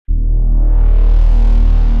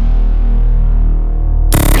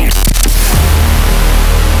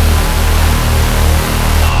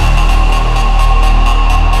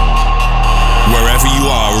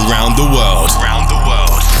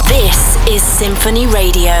SINPHONY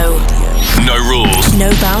Radio. No rules.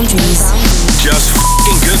 No boundaries. Just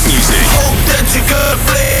f***ing good music. Hope that you could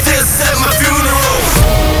play this at my funeral.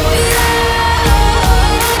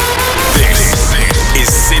 This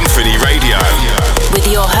is SINPHONY Radio. With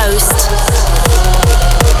your host,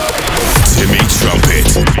 Timmy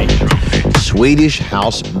Trumpet. Swedish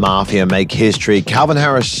House Mafia make history. Calvin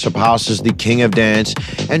Harris surpasses the King of Dance,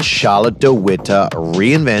 and Charlotte de Witte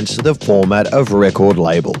reinvents the format of record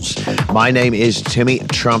labels. My name is Timmy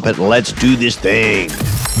Trumpet. Let's do this thing.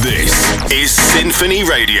 This is SINPHONY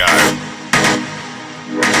Radio.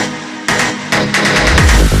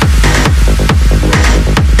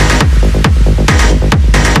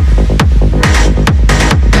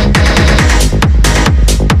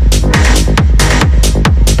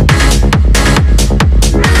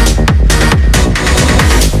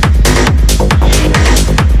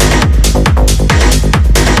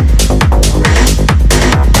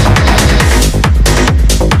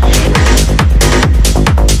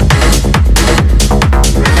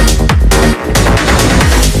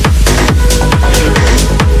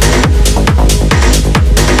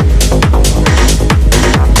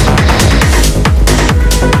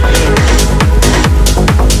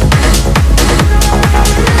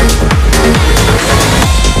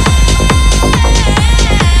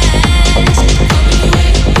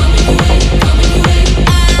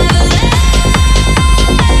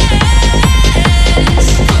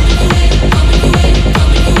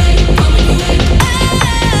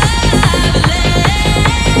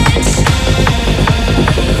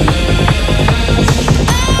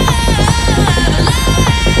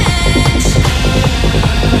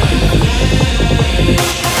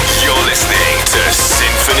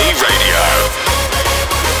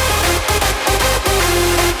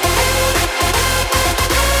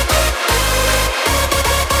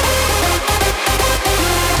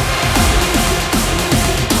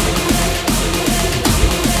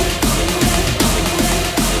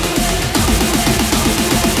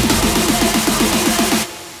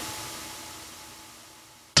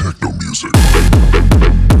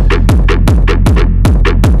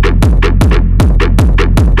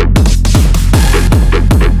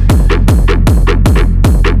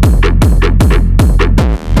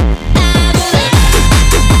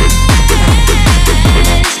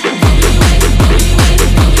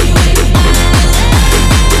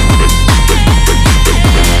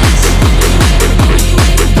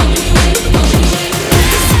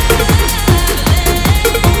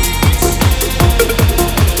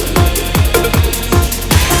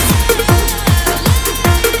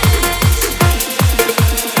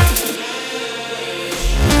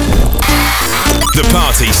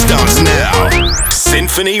 Starts now.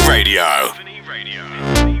 SINPHONY Radio.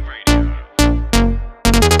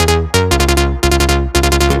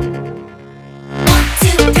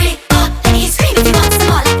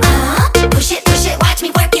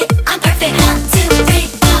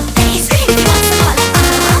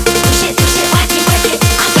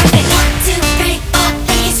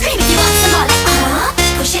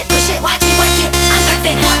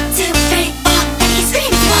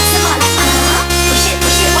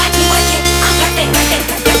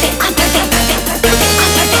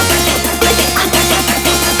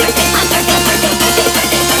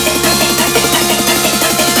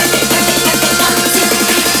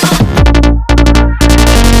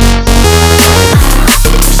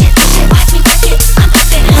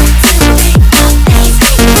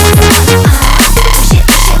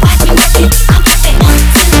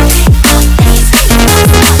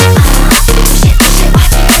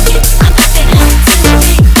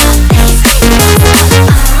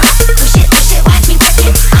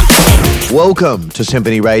 Welcome to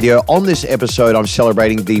SINPHONY Radio. On this episode, I'm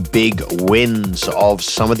celebrating the big wins of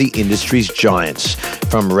some of the industry's giants,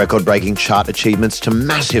 from record-breaking chart achievements to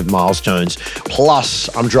massive milestones.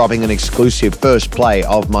 Plus, I'm dropping an exclusive first play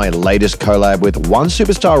of my latest collab with one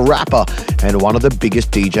superstar rapper and one of the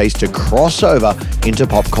biggest DJs to cross over into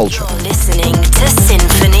pop culture. You're listening to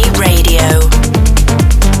SINPHONY Radio.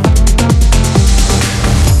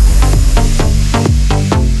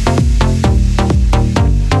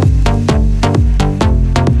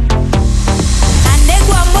 No,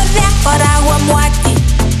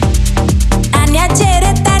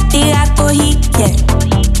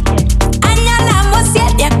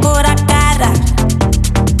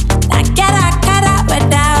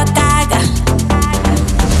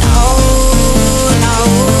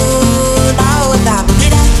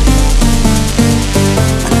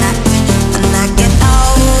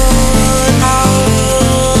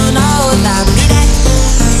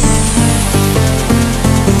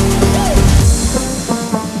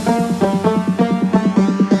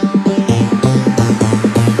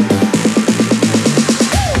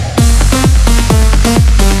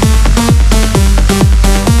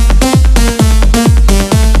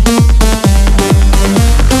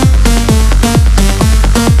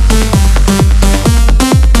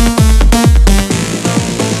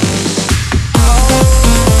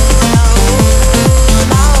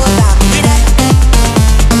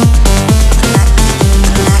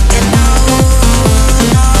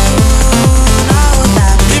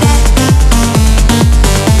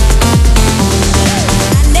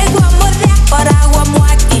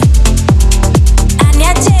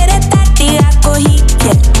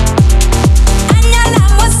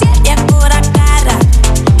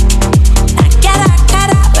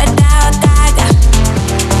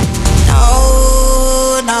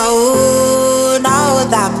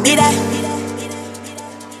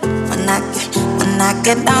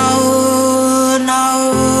 it no,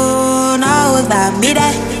 no, no, that be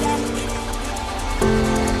there.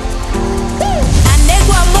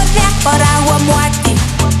 Anegwa moja kora wa mwaki,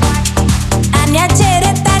 anya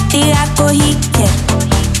chere tati ako hike,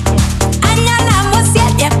 anya na mosia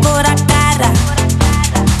ya kora cara,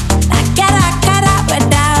 na cara cara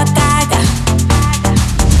wenda kaga.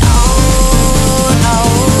 No, no,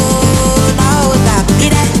 no, that be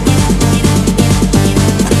there.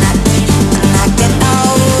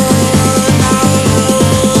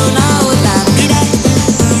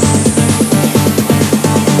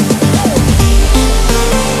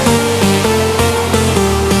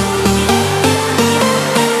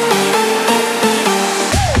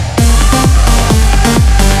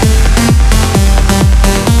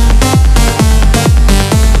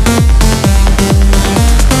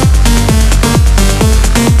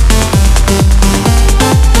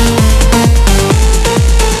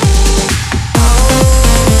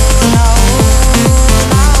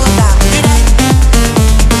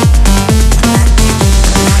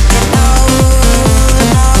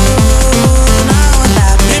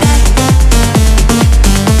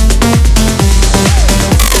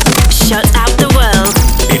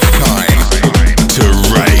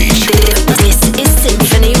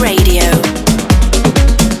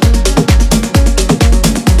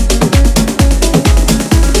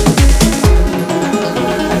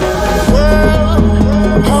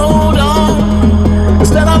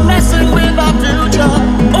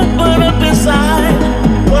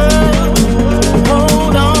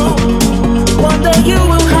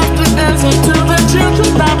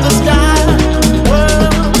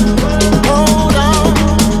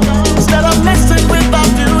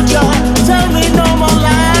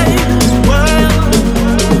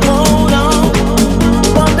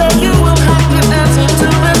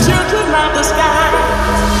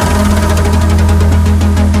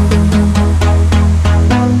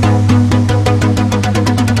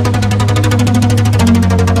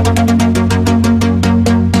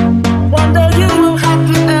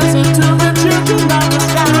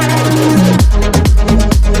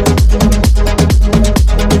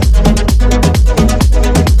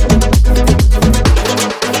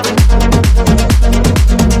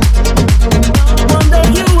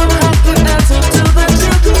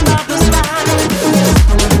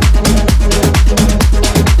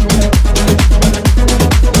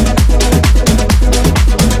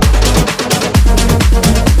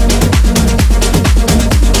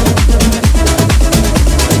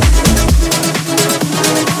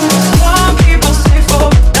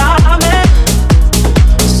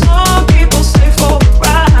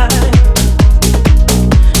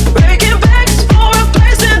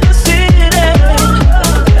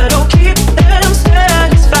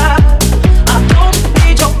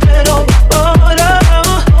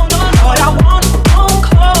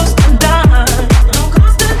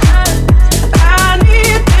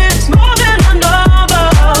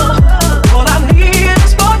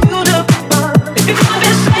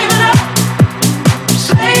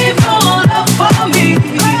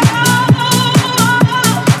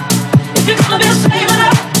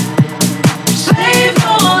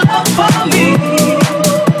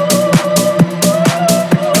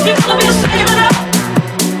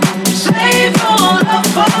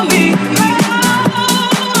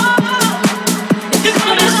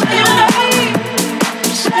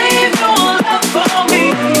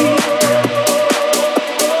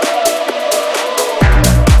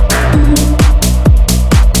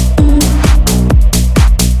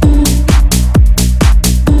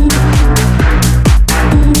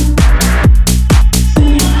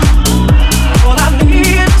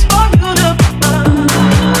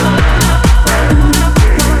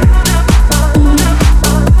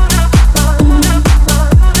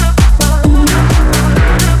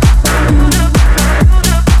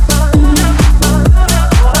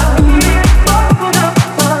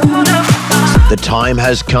 Time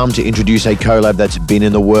has come to introduce a collab that's been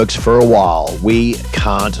in the works for a while. We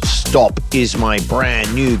Can't Stop is my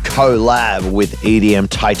brand new collab with EDM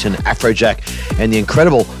titan Afrojack and the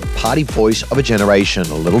incredible party voice of a generation,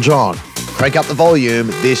 Little John. Crank up the volume.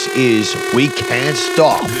 This is We Can't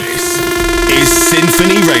Stop. This is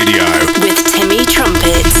SINPHONY Radio with Timmy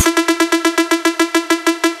Trumpet.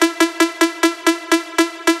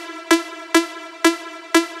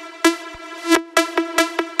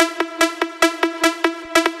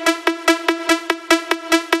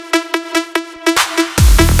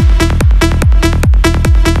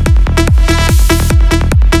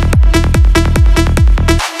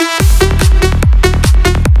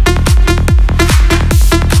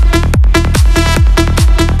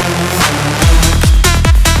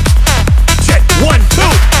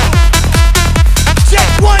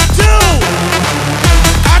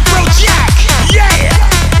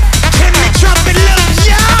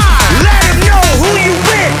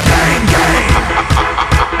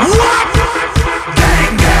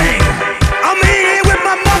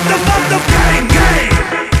 my mother gang gang.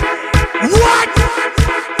 What?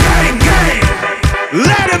 Gang gang.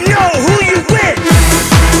 Let them know who you with.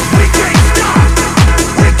 We can't stop.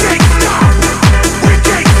 We can't stop. We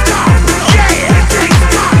can't stop. Yeah. We can't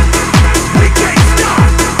stop. We can't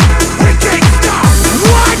stop. We can't stop.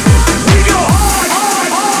 What? We go hard,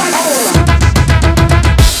 hard, hard, hard.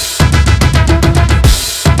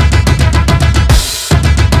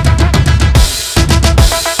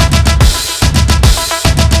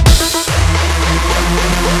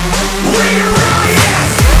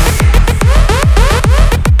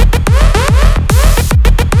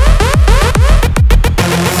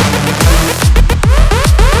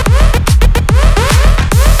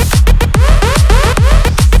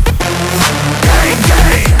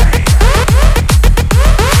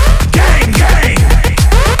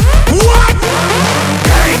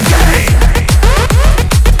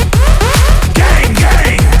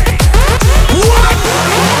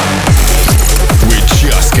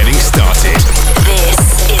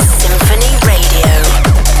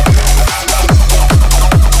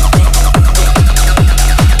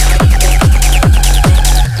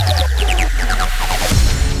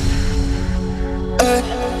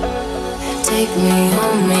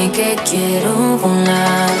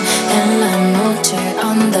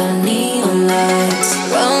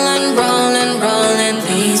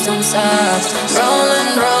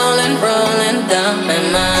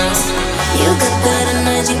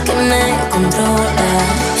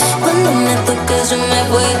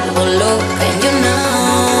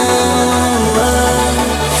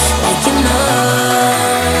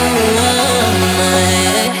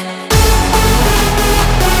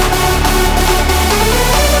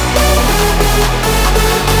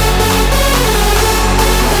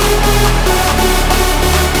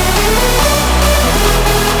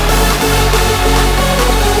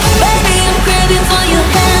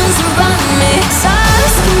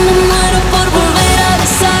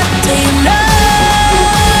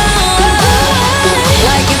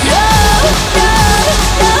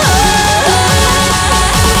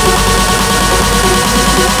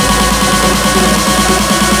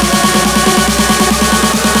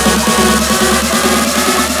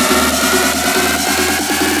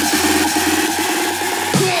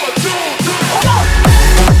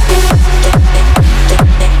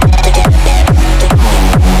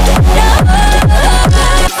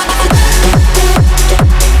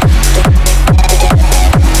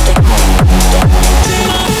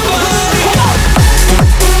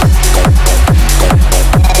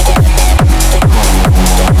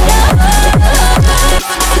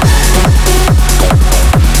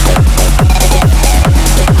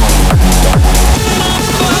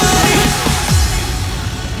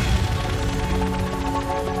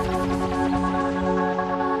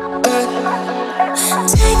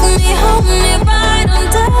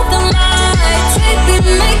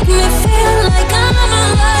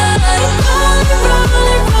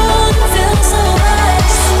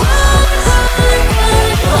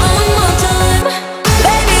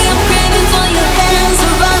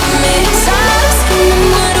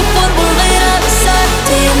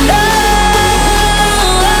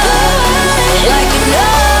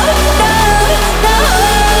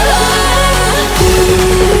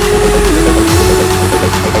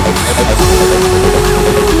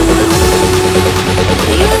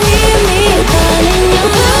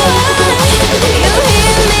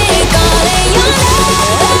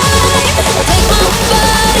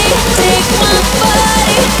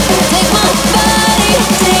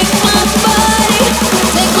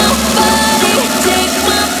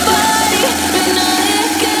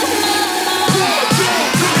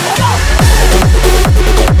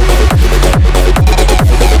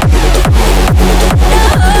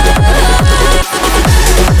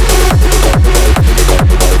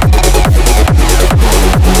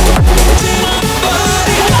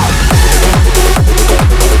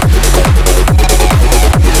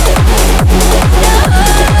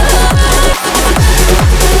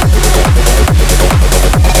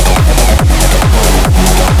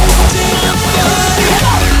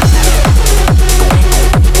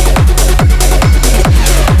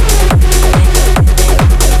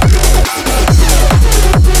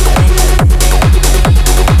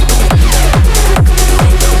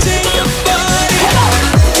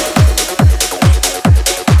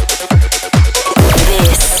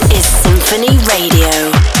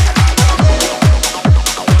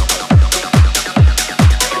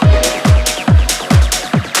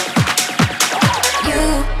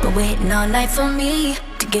 all night for me,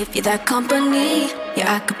 to give you that company.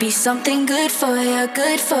 Yeah, I could be something good for you,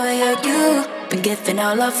 good for you. You've been giving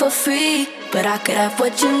our love for free. but I could have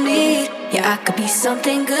what you need. Yeah, I could be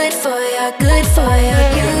something good for you, good for you.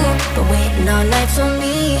 You've been waiting all night for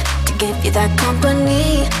me to give you that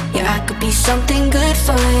company. Yeah, I could be something good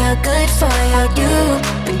for you, good for you. You've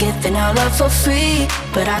been giving out love for free,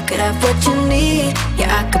 but I could have what you need.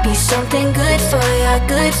 Yeah, I could be something good for you,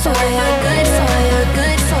 good for you, good for you,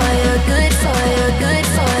 good for you, good for you, good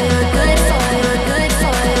for you, good for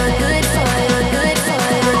you, good for you, good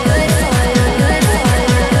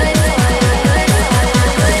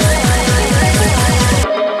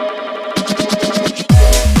for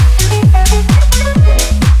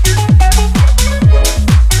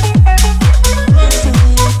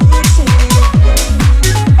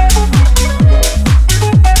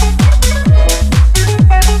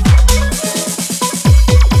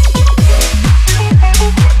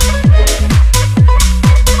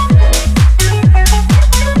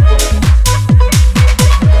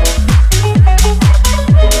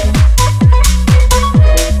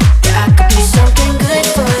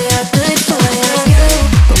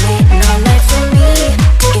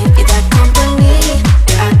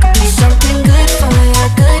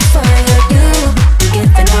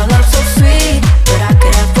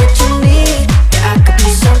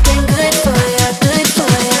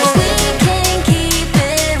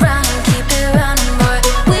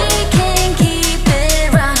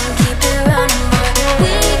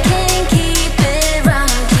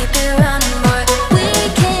good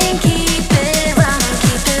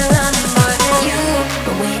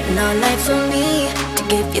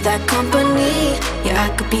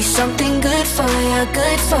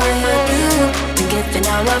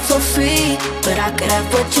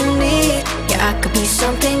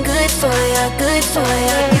for you, good for you.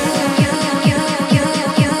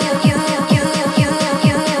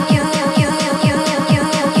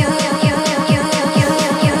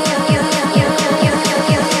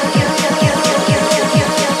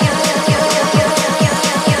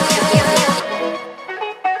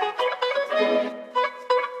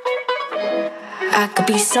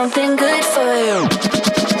 Something good for you.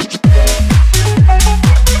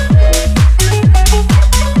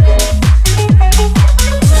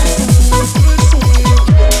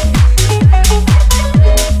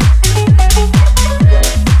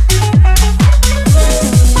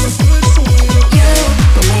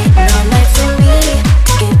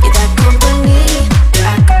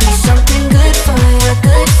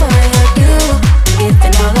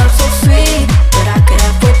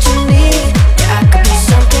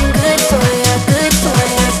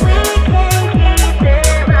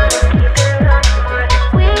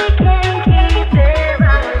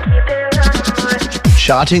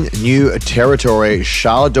 Charting new territory,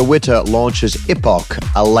 Charlotte de Witte launches Epoch,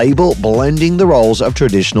 a label blending the roles of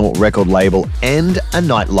traditional record label and a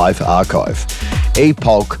nightlife archive.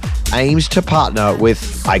 Epoch aims to partner with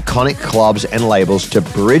iconic clubs and labels to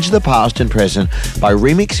bridge the past and present by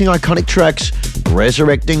remixing iconic tracks,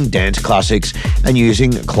 resurrecting dance classics, and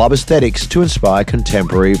using club aesthetics to inspire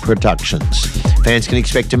contemporary productions. Fans can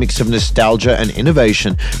expect a mix of nostalgia and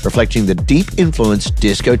innovation, reflecting the deep influence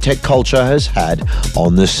discotheque culture has had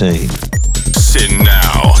on the scene. Sin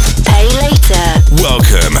now. Pay later.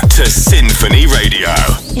 Welcome to SINPHONY Radio.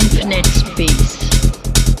 Infinite space.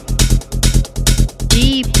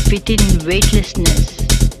 Deep within weightlessness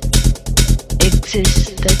exists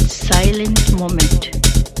that silent moment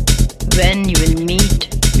when you will meet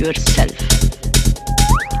yourself.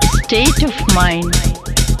 A state of mind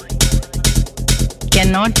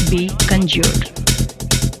cannot be conjured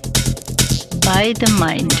by the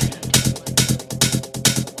mind.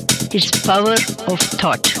 Its power of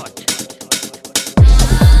thought.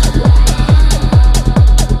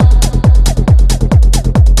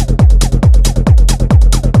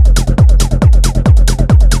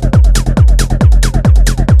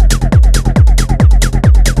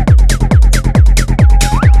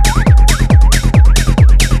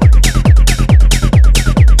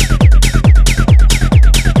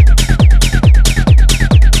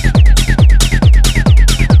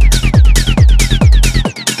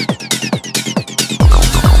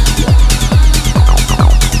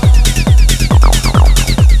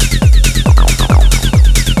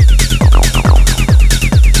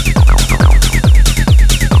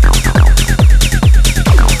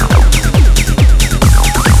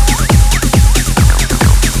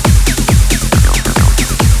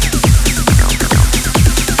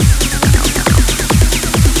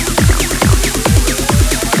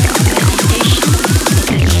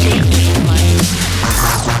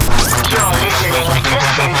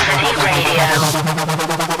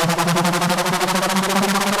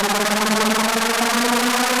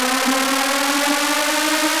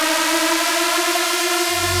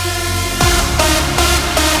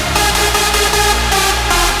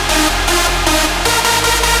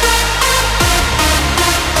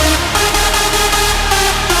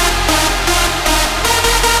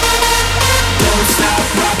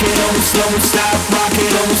 don't stop, rock it,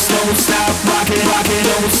 don't stop, rock it,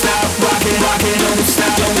 don't stop, rock it, don't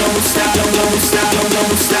stop, don't stop, don't stop,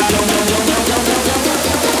 don't stop,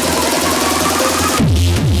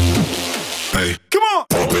 Hey, come on,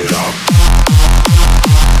 pump it up.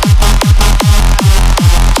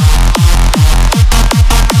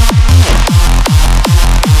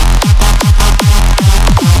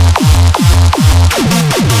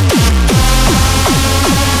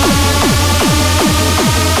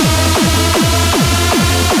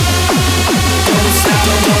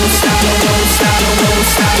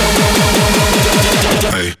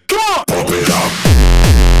 Hey, come on, pump it up.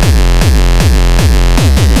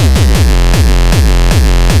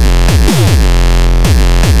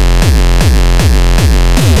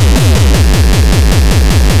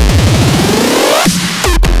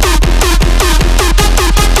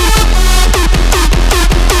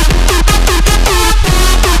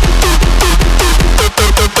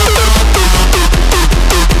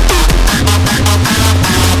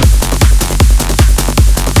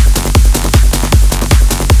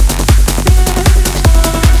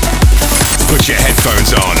 Put your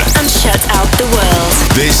headphones on and shut out the world.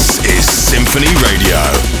 This is Symphony Radio.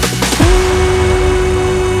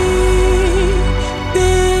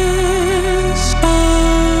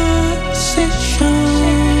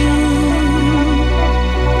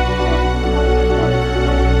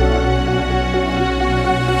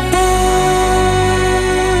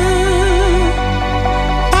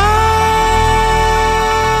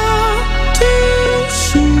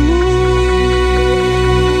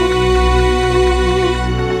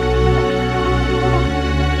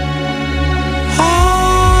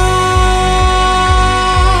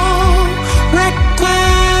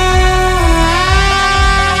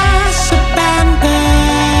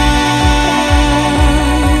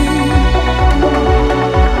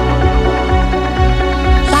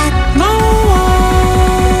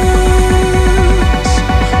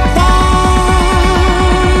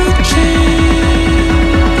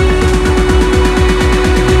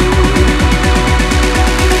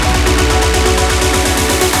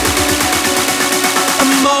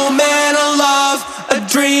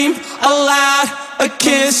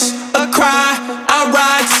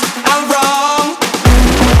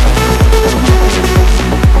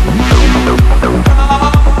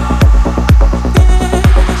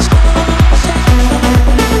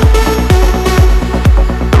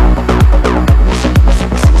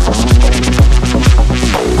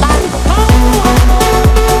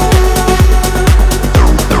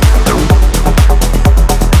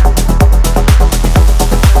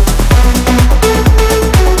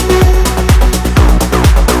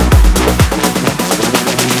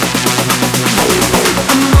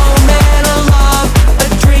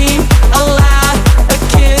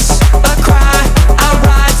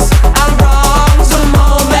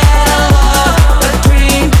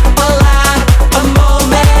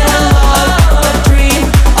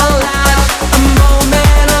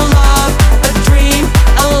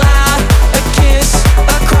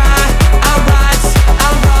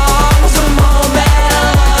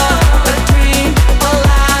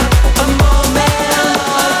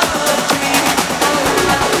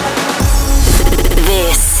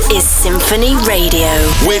 SINPHONY Radio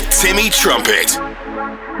with Timmy Trumpet.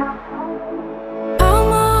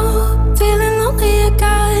 I'm up, feeling lonely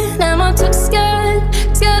again. Am I too scared?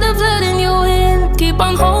 Scared of letting you in. Keep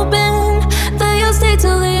on hoping that you'll stay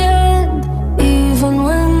till the end, even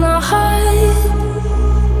when I hide.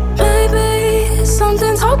 Maybe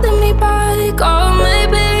something's holding me back, or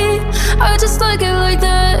maybe I just like it like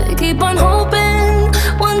that. Keep on hoping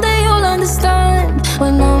one day you'll understand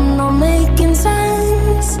when I'm not making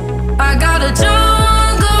sense. I got a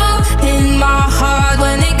jungle in my heart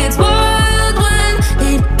when it gets wild, when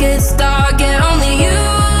it gets dark, and only you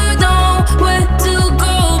know where to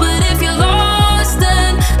go. But if you're lost,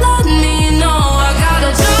 then let me know. I got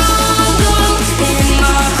a jungle in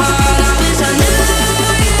my heart. I wish I knew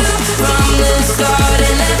you from the start.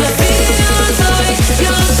 It never feels like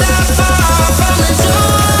you're that far from the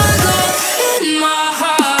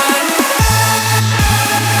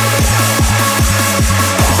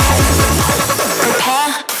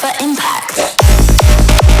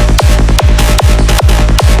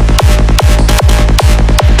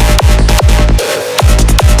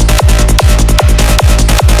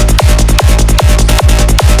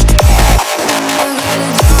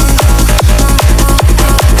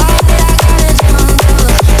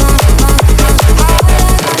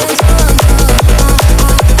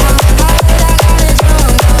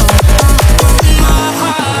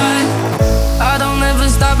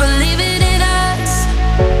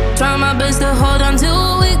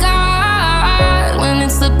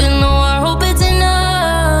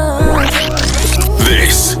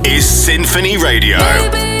SINPHONY Radio.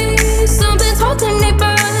 Maybe something's holding me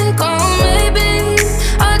back. Oh, maybe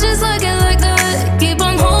I just like it like that. Keep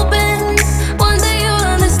on hoping one day you'll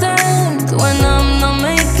understand when I'm not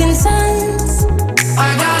making sense.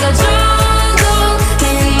 I got a jungle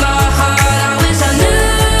in my heart. I wish I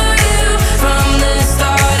knew you from the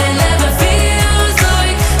start. It never feels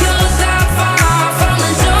like you're that far from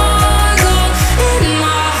the jungle in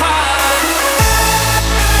my heart.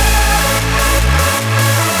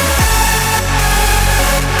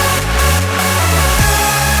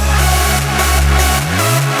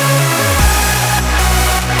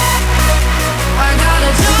 I got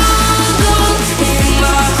a jungle in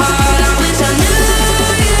my heart. I wish I knew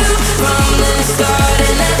you from the start.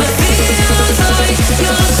 It never feels like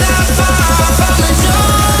you're that far from the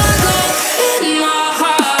jungle in my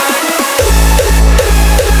heart.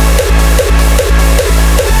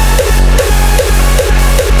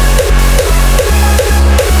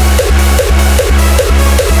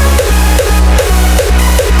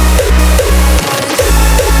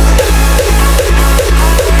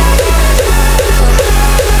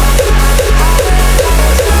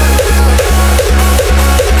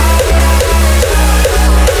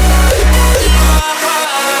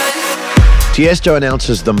 Tiesto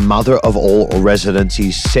announces the mother of all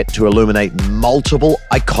residencies set to illuminate multiple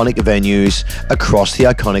iconic venues across the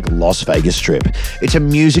iconic Las Vegas Strip. It's a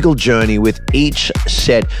musical journey with each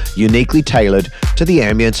set uniquely tailored to the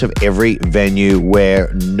ambience of every venue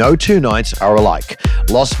where no two nights are alike.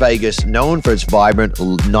 Las Vegas, known for its vibrant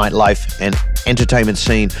nightlife and entertainment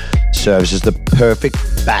scene, serves as the perfect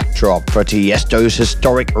backdrop for Tiesto's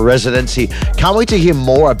historic residency. Can't wait to hear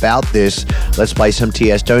more about this. Let's play some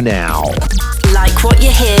Tiesto now. Like what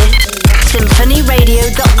you hear?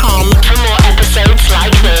 SINPHONYRadio.com for more episodes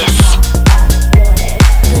like this.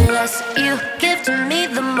 The less you give to me,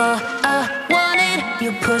 the more I want it.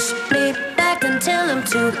 You push me back until I'm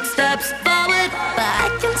 2 steps forward, but I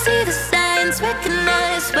can see the signs,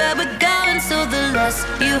 recognize where we're going. So the less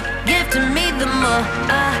you give to me, the more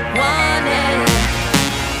I want it.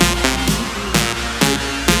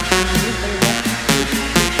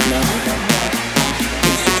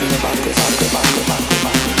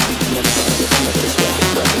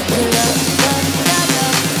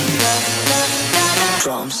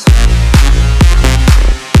 Drums.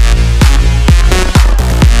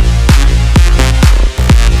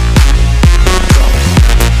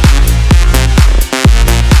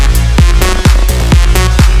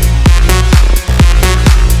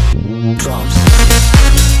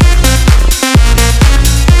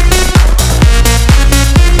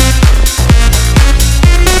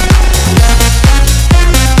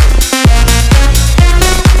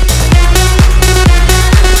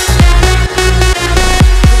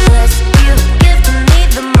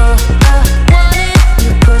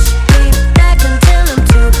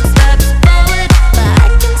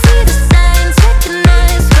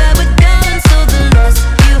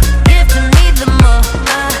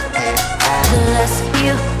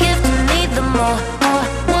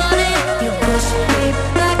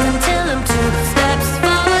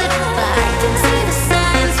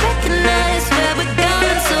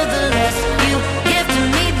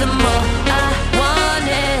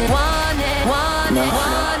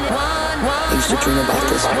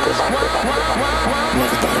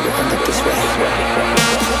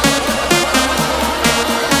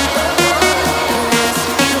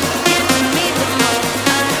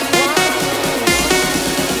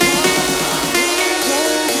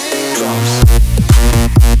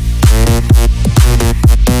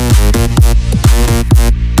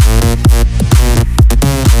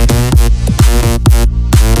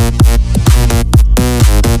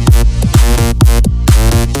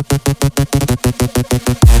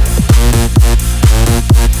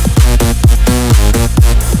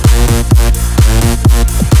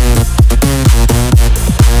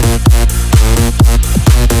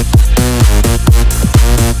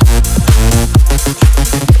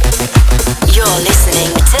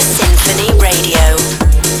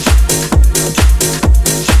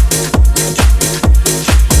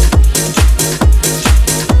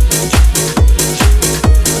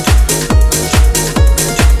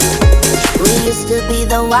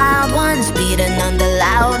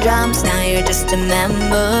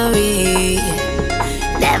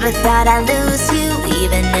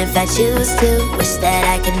 Choose to wish that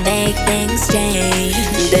I could make things change.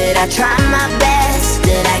 Did I try my best?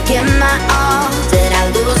 Did I give my all? Did I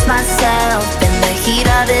lose myself in the heat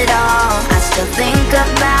of it all? I still think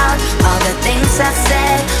about all the things I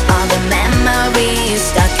said, all the memories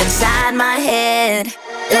stuck inside my head.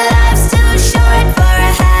 Life's too short for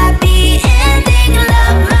a happy ending.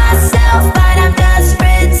 Love myself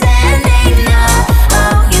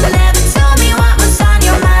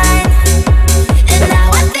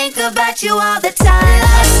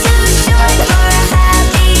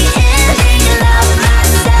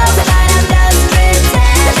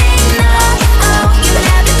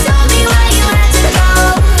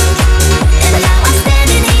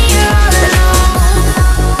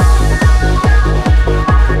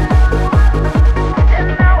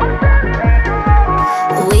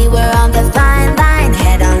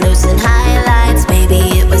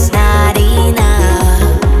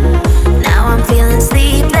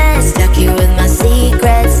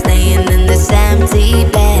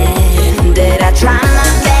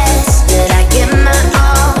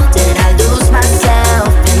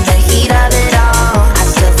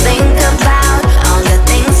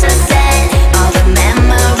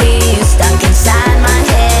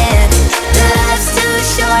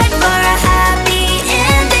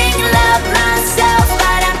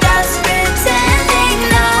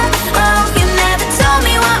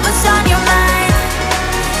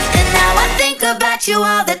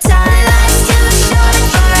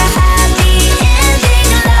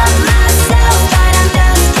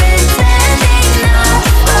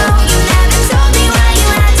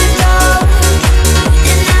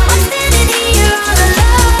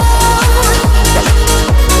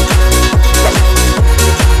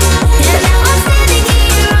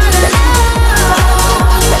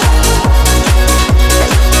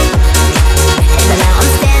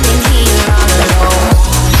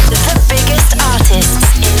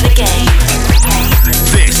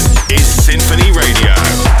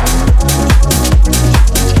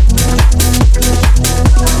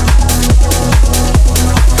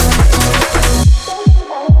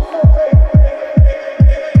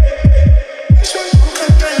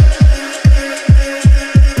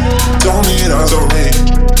Don't need eyes on me.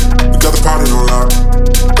 We got the party on lock.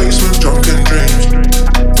 Basement drunken dreams.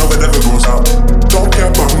 No, it never goes out. Don't care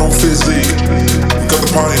about no physique. We got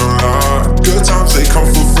the party on lock. Good times, they come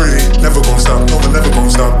for free. Never gonna stop, no, we're never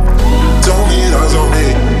gonna stop. Don't need eyes on me.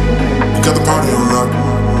 We got the party on lock.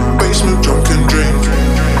 Basement drunken dreams.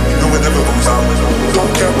 No, it never gonna stop.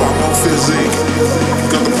 Don't care about no physique. We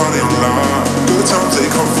got the party on lock. Good times, they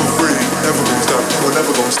come for free. Never gonna stop, we're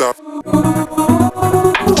never gonna stop.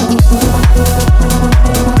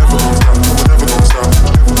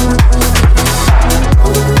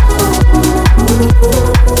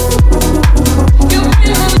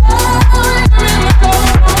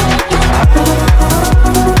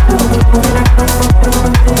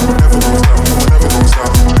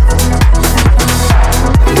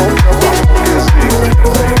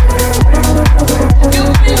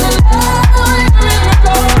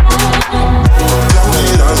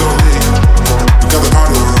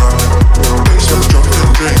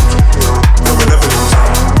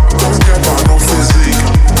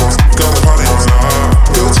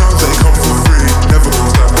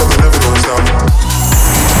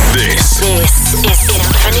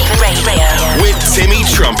 Timmy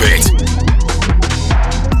Trumpet.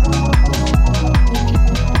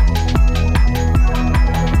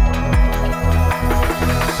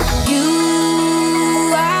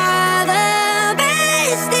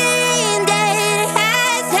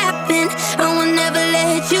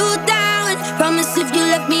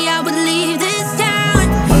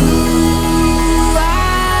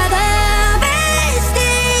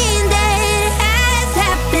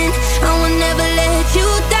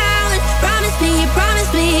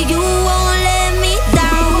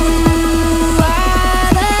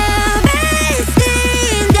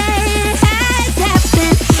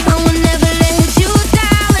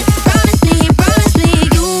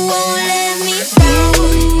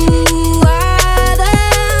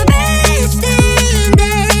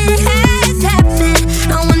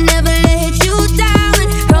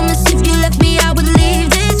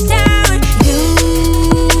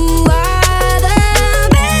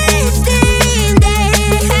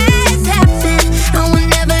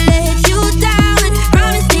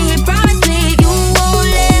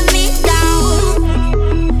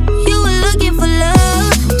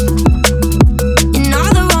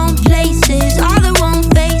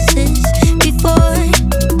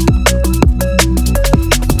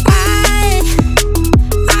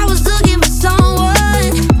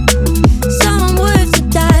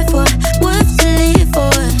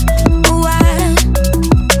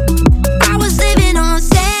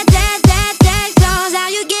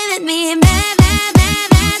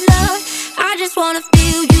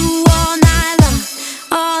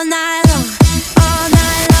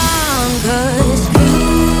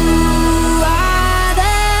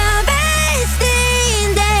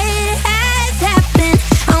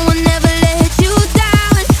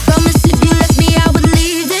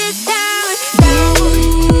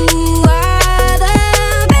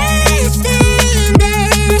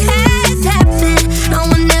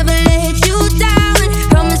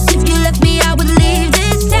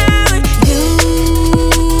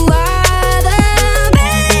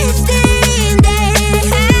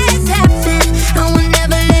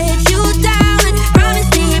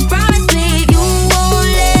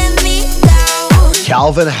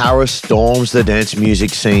 Calvin Harris storms the dance music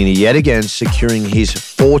scene yet again, securing his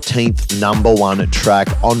 14th #1 track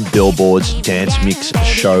on Billboard's Dance Mix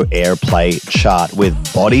Show Airplay chart with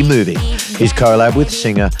Body Moving, his collab with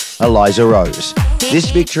singer Eliza Rose. This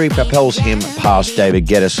victory propels him past David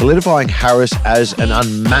Guetta, solidifying Harris as an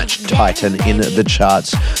unmatched titan in the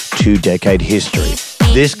chart's 2-decade history.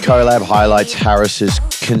 This collab highlights Harris's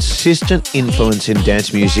consistent influence in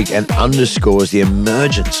dance music and underscores the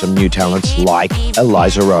emergence of new talents like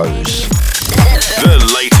Eliza Rose. The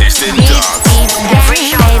latest in dance. Every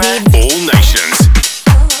genre, all nations.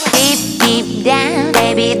 Deep, deep down,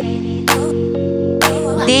 baby.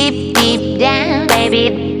 Deep, deep down,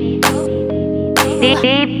 baby. Deep,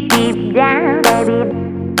 deep, deep down, baby. Deep, deep down, baby.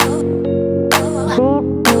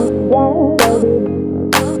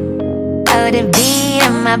 Oh, the beat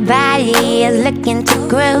of my body is looking to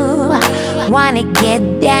groove. Wanna get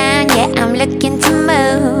down, yeah, I'm looking to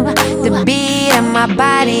move. The beat of my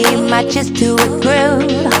body matches to a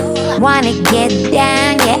groove. Wanna get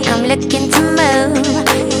down, yeah, I'm looking to move.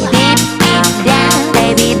 Deep, deep down,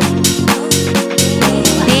 baby.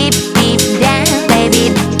 Deep, deep down, baby.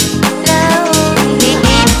 Low, deep,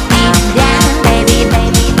 deep down, baby,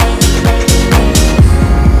 baby, baby.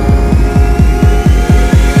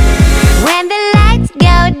 When the lights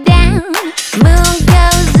go down, moon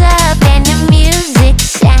goes up and the music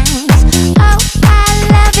sounds.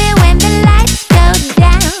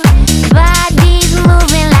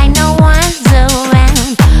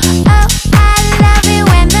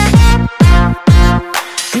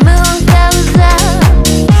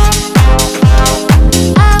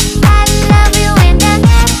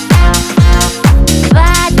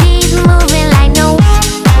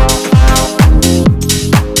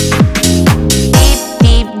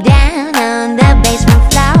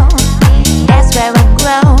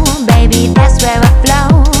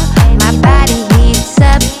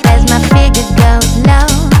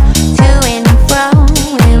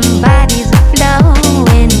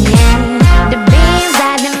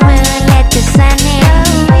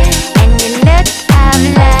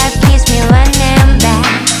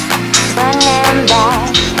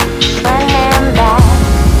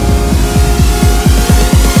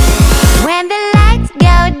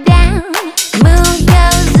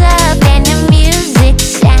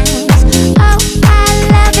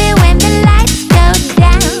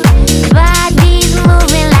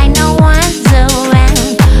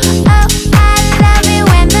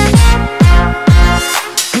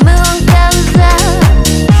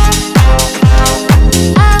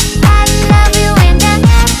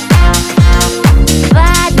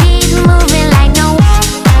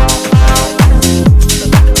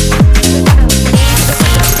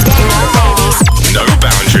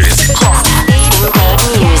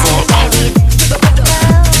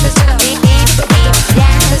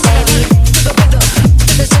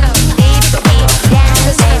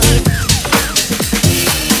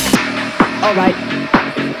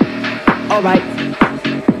 alright,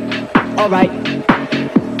 alright,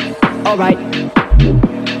 alright,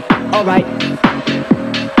 alright,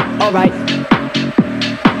 alright,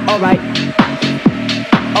 alright,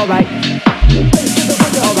 alright,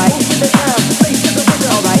 alright,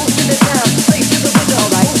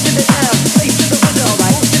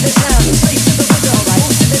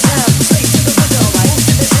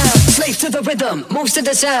 slave to the rhythm, moves to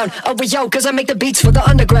the sound. Oh, yo, cause I make the beats for the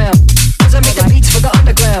underground. Cause I make the beats for the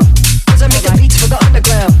underground. Cause I make the beats for the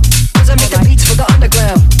underground. Cause I make the beats for the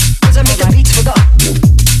underground. Cause I make the beats for the.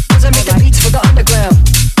 Cause I make the beats for the underground.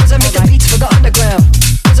 Cause I make the beats for the underground.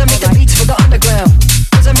 Cause I make the beats for the underground.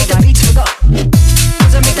 Cause I make the beats for the.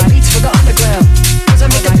 Cause I make the beats for the underground. Cause I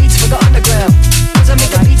make the beats for the underground. Cause I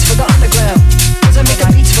make the beats for the underground. Cause I make the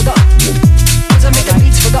beats for the. Cause I make the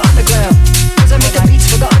beats for the underground. Cause I make the beats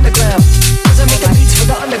for the underground. Cause I make the beats for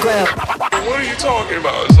the underground. What are you talking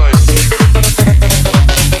about? It's like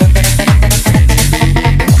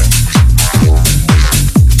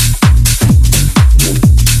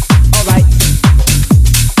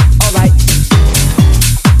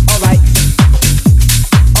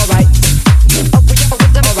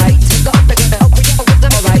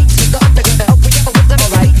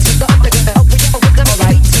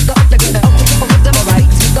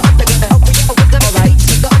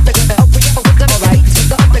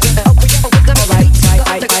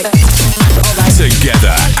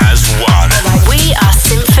together as one. We are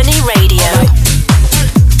Symphony Radio.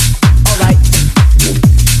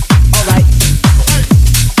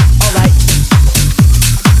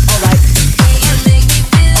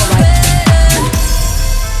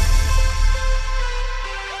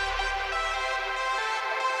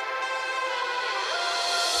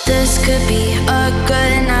 This could be a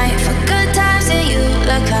good night for good times, and you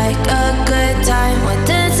look like a good time. We're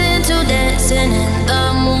dancing to dancing in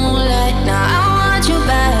the moonlight. Now I want you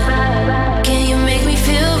back. Can you make me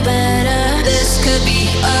feel better? This could be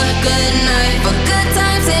a good night for good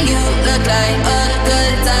times, and you look like a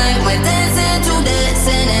good time. We're dancing to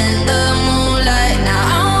dancing in the moonlight. Now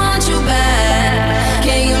I want you back.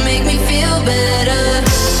 Can you make me feel better?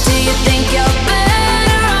 Do you think you're better?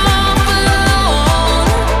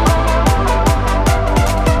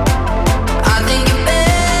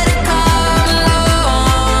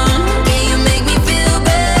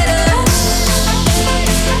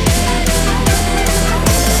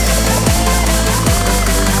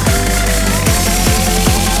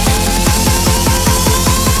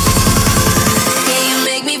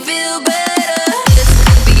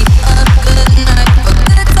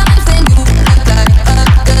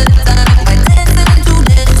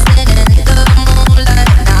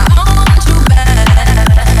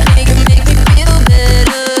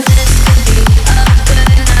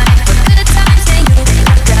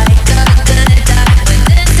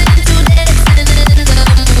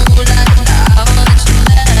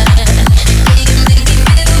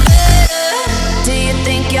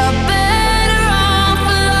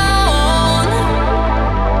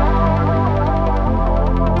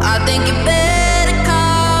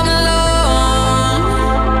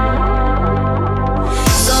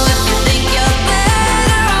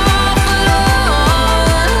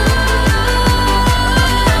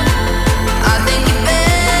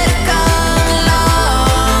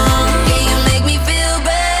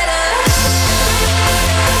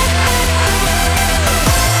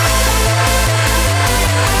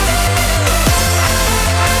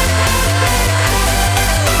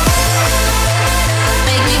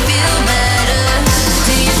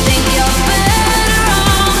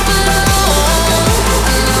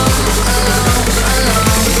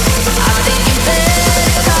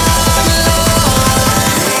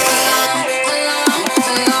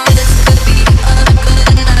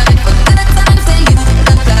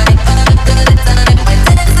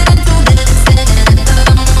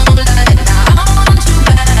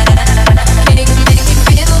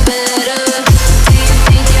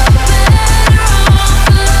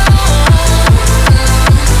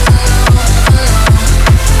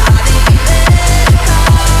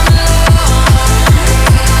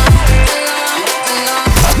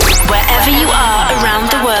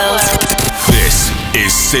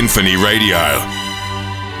 SINPHONY Radio.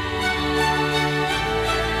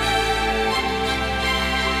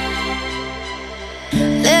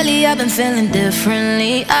 Lately I've been feeling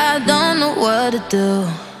differently. I don't know what to do.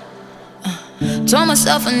 Told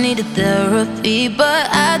myself I needed therapy, but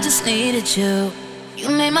I just needed you. You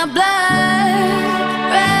made my blood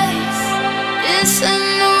race. It's a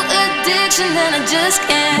new addiction and I just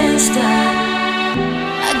can't stop.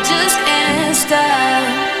 I just can't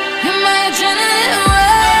stop. You're my adrenaline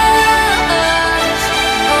rush.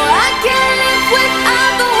 Oh, I can't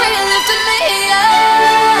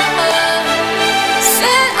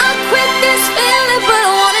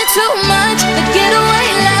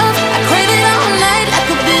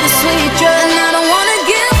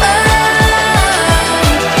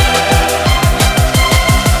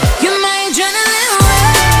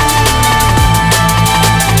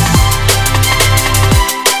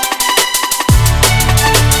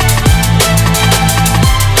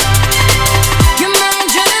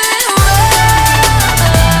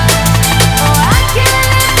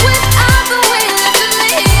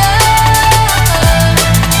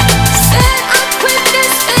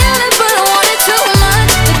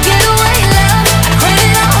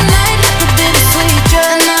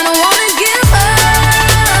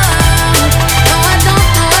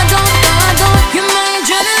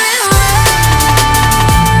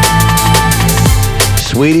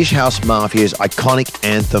Swedish House Mafia's iconic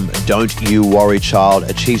anthem, Don't You Worry Child,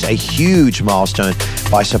 achieves a huge milestone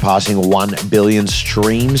by surpassing 1 billion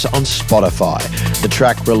streams on Spotify. The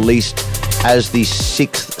track, released as the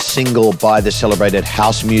 6th single by the celebrated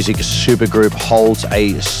house music supergroup, holds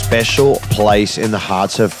a special place in the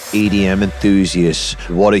hearts of EDM enthusiasts.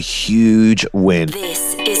 What a huge win.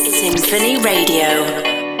 This is SINPHONY Radio.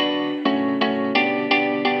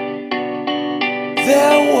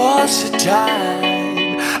 There was a time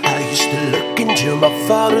I used to look into my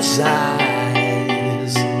father's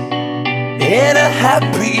eyes. In a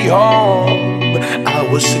happy home, I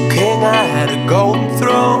was a king, I had a golden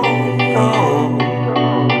throne.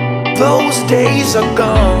 Those days are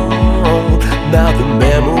gone, now the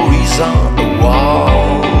memories on the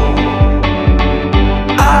wall.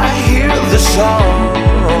 I hear the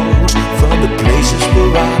songs from the places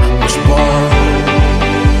where I was born.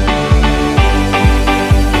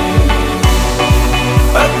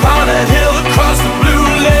 Upon a hill across the blue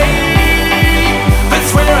lake,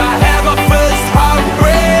 that's where I had my first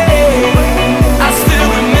heartbreak. I still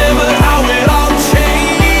remember how it all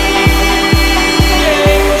changed.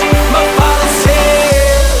 My father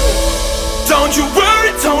said, don't you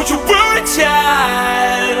worry,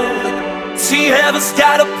 child. See, heaven's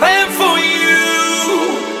got a plan for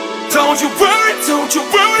you. Don't you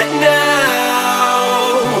worry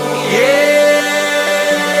now. Yeah.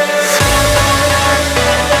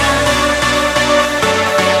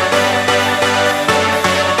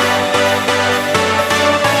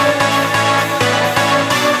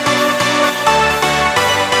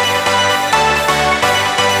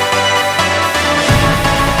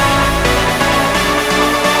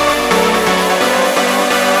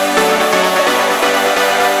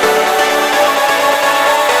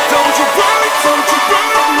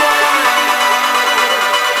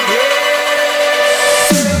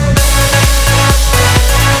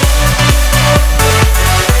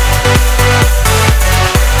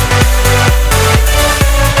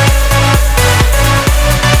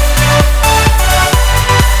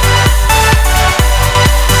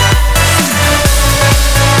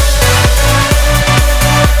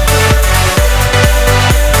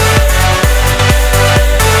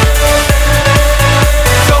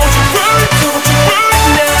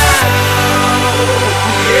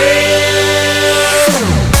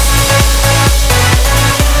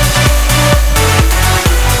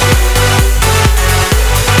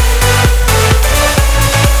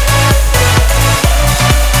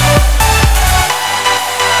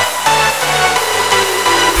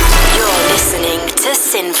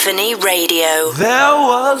 SINPHONY Radio. There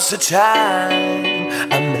was a time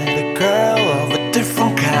I met a girl of a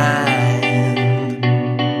different kind.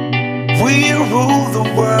 We ruled the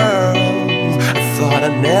world. I thought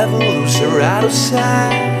I'd never lose her out of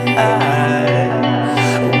sight.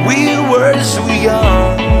 We were so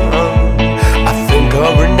young. I think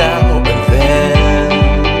of her now and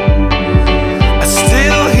then. I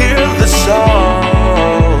still hear the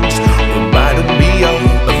songs reminding me of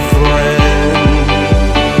a friend.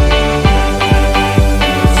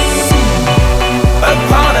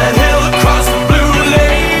 Upon a hill across the blue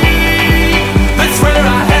lake, that's where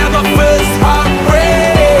I had my first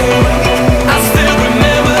heartbreak. I still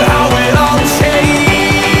remember how it all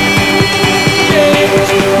changed.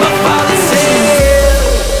 My father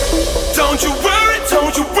said, don't you worry,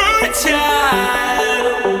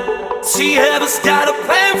 child. See, heaven's got a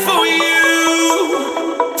plan for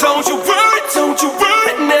you. Don't you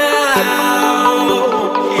worry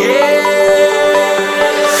now. Yeah.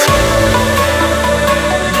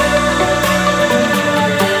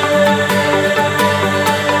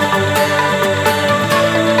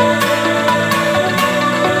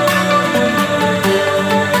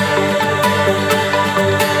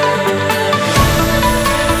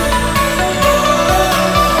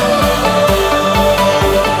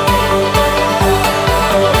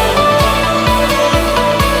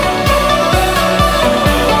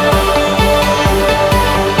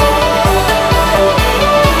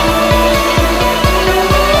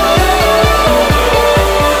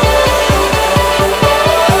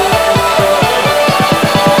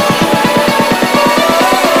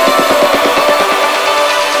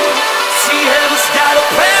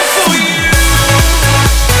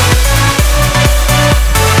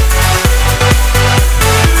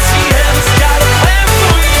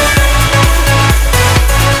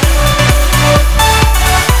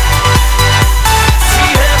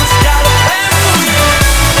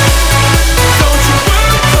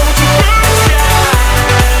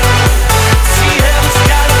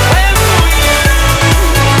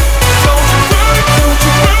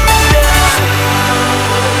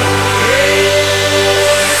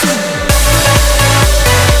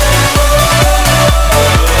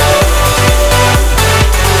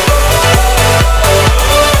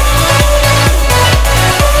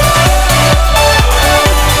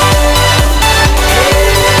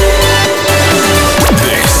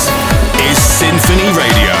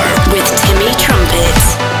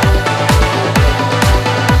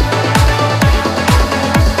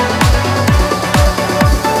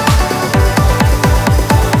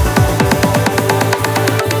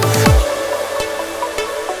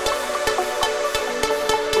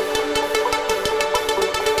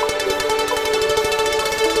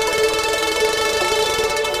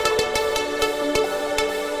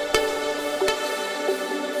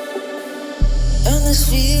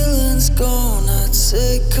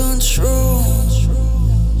 control.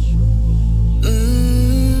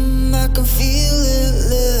 I can feel it,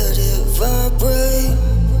 let it vibrate.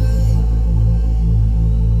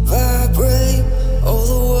 Vibrate. All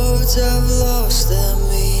the words have lost their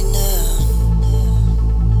meaning.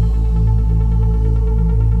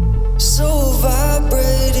 So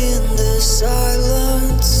vibrate in the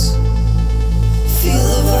silence. Feel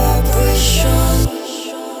the vibration.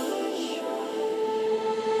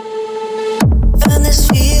 And this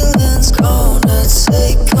feeling's gonna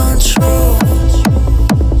take control.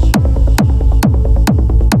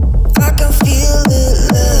 I can feel it,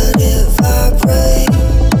 let it vibrate.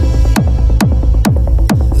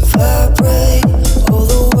 Vibrate. All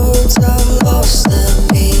the words I've lost their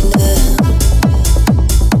meaning.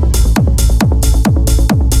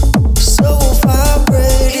 So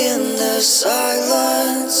vibrate in the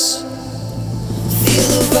silence. Feel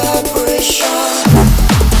the vibration.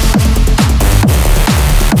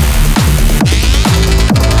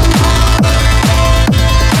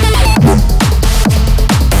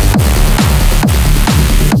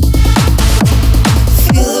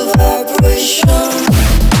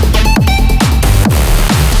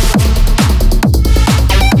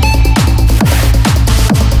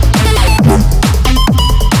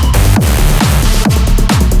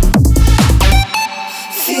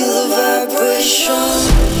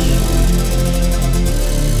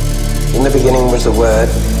 In the beginning was the Word,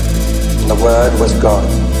 and the Word was God.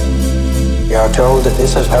 We are told that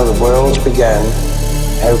this is how the worlds began,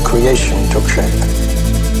 how creation took shape.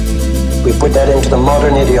 We put that into the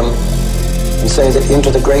modern idiom and say that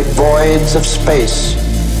into the great voids of space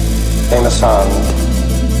came a sound,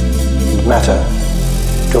 and matter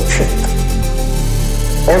took shape.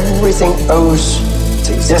 Everything owes its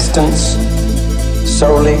existence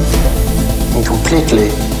solely and completely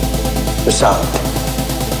to sound.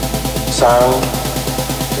 Sound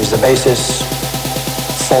is the basis,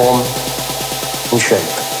 form, and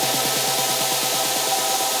shape.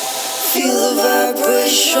 Feel the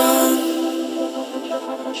vibration.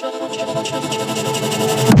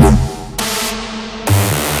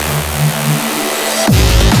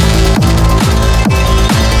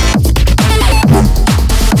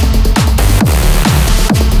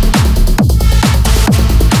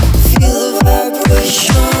 Feel the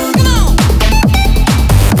vibration.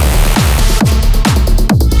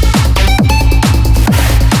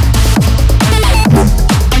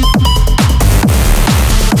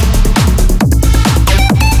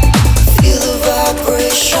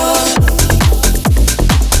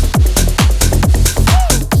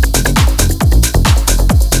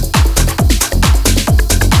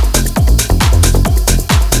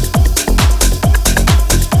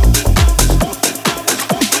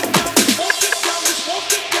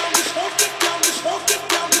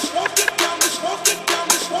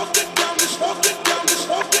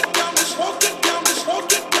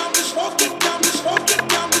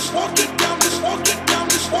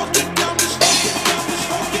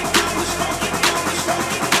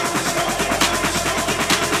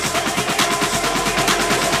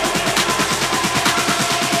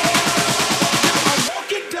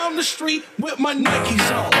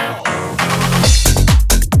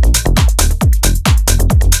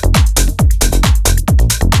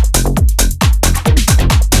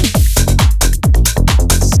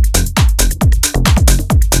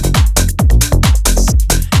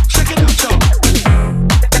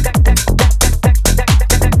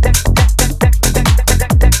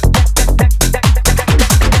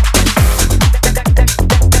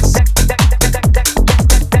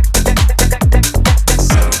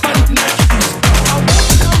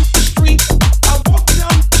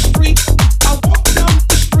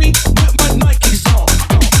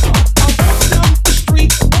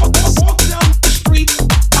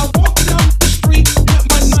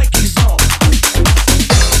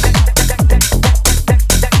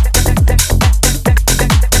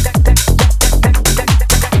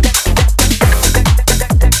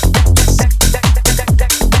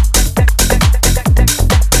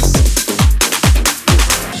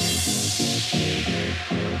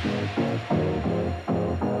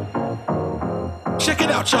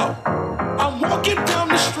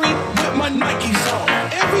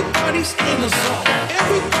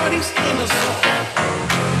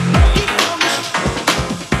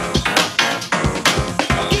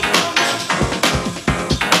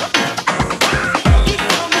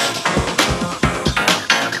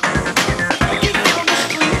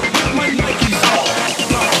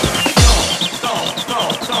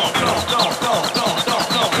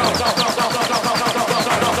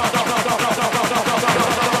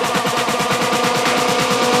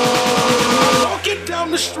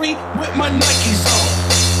 street with my Nikes on.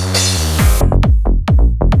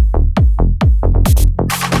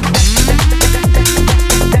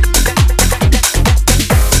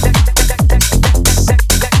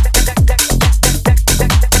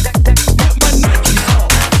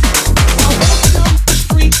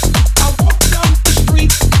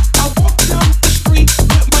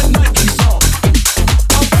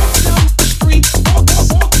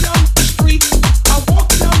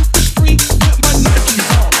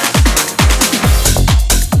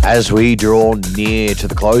 As we draw near to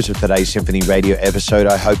the close of today's Symphony Radio episode,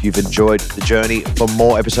 I hope you've enjoyed the journey. For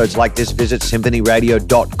more episodes like this, visit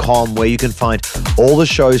symphonyradio.com, where you can find all the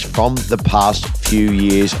shows from the past few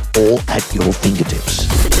years, all at your fingertips.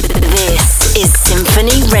 This is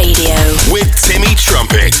Symphony Radio with Timmy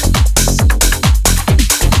Trumpet.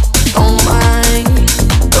 Don't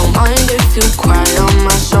mind if you cry on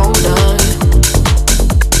my shoulder.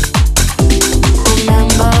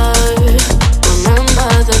 Remember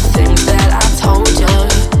the things that I told you.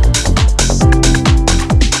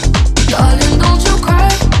 Darling, don't you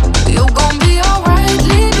cry. You gon' be alright.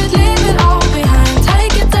 Leave it all behind.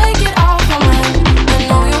 Take it off your mind. I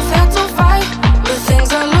know you felt to fight, but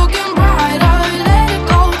things are looking brighter. Let it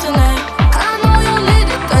go tonight. I know you need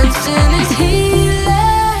it. Dancing is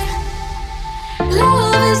healing.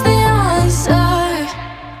 Love is the answer.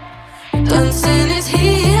 Dancing is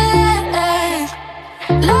healing.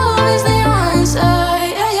 Love is the answer.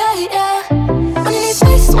 When you need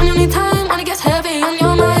space, when you need time, when it gets heavy on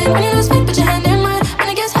your mind, when you lose faith, put your hand in mine, when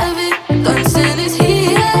it gets heavy. Dancing is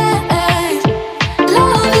healing.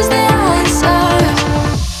 Love is the answer.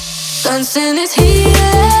 Dancing is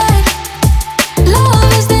healing.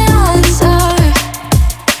 Love is the answer.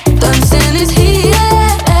 Dancing is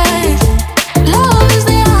healing. Love is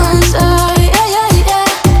the answer.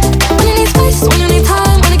 When you need space, when you need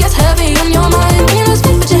time, when it gets heavy on your mind, when you lose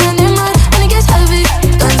faith, put your hand in mine, when it gets heavy.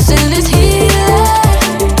 Dancing is healing.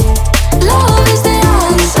 Love is the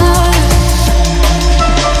answer.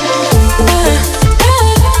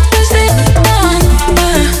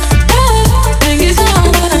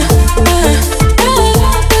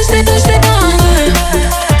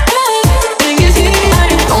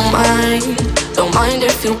 Don't mind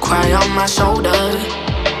if you cry on my shoulder.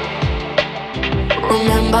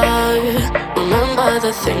 Remember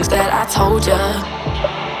the things that I told ya.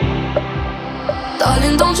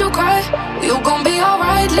 Darling, don't you cry. You gon' be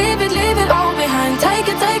alright. Leave it all behind. Take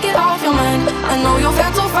it off your mind. I know you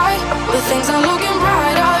felt to fight, but things are looking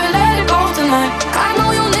brighter. Let it go tonight. I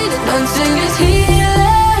know you need it. Dancing is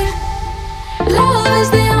healing. Love is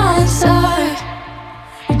the answer.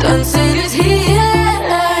 Dancing is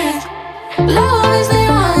healing. Love is the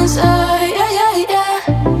answer.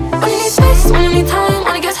 When you need space, when you need time,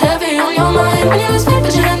 when it gets heavy on your mind, when you lose faith,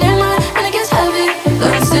 put your hand in mine, when it gets heavy.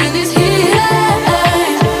 Dancing is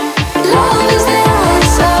healing. Love is the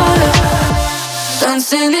answer.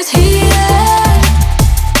 Dancing is healing.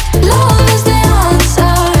 Love is the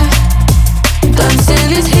answer.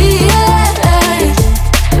 Dancing is healing.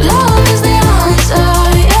 Love is the answer.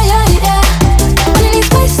 When you need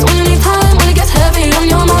space, when you need time, when it gets heavy on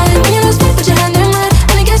your mind, when you lose faith, put your hand in mine,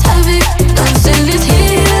 when it gets heavy. Dancing is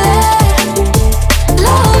healing.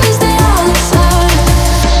 Love is the answer.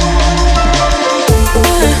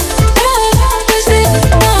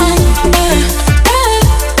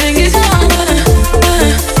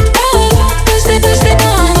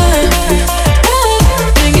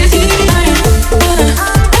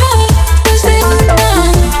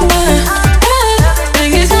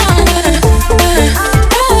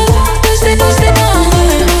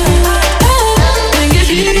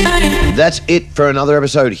 That's it for another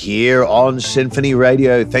episode here on Symphony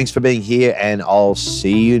Radio. Thanks for being here, and I'll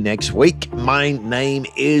see you next week. My name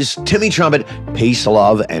is Timmy Trumpet. Peace,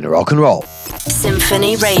 love, and rock and roll.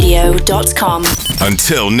 symphonyradio.com.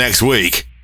 Until next week.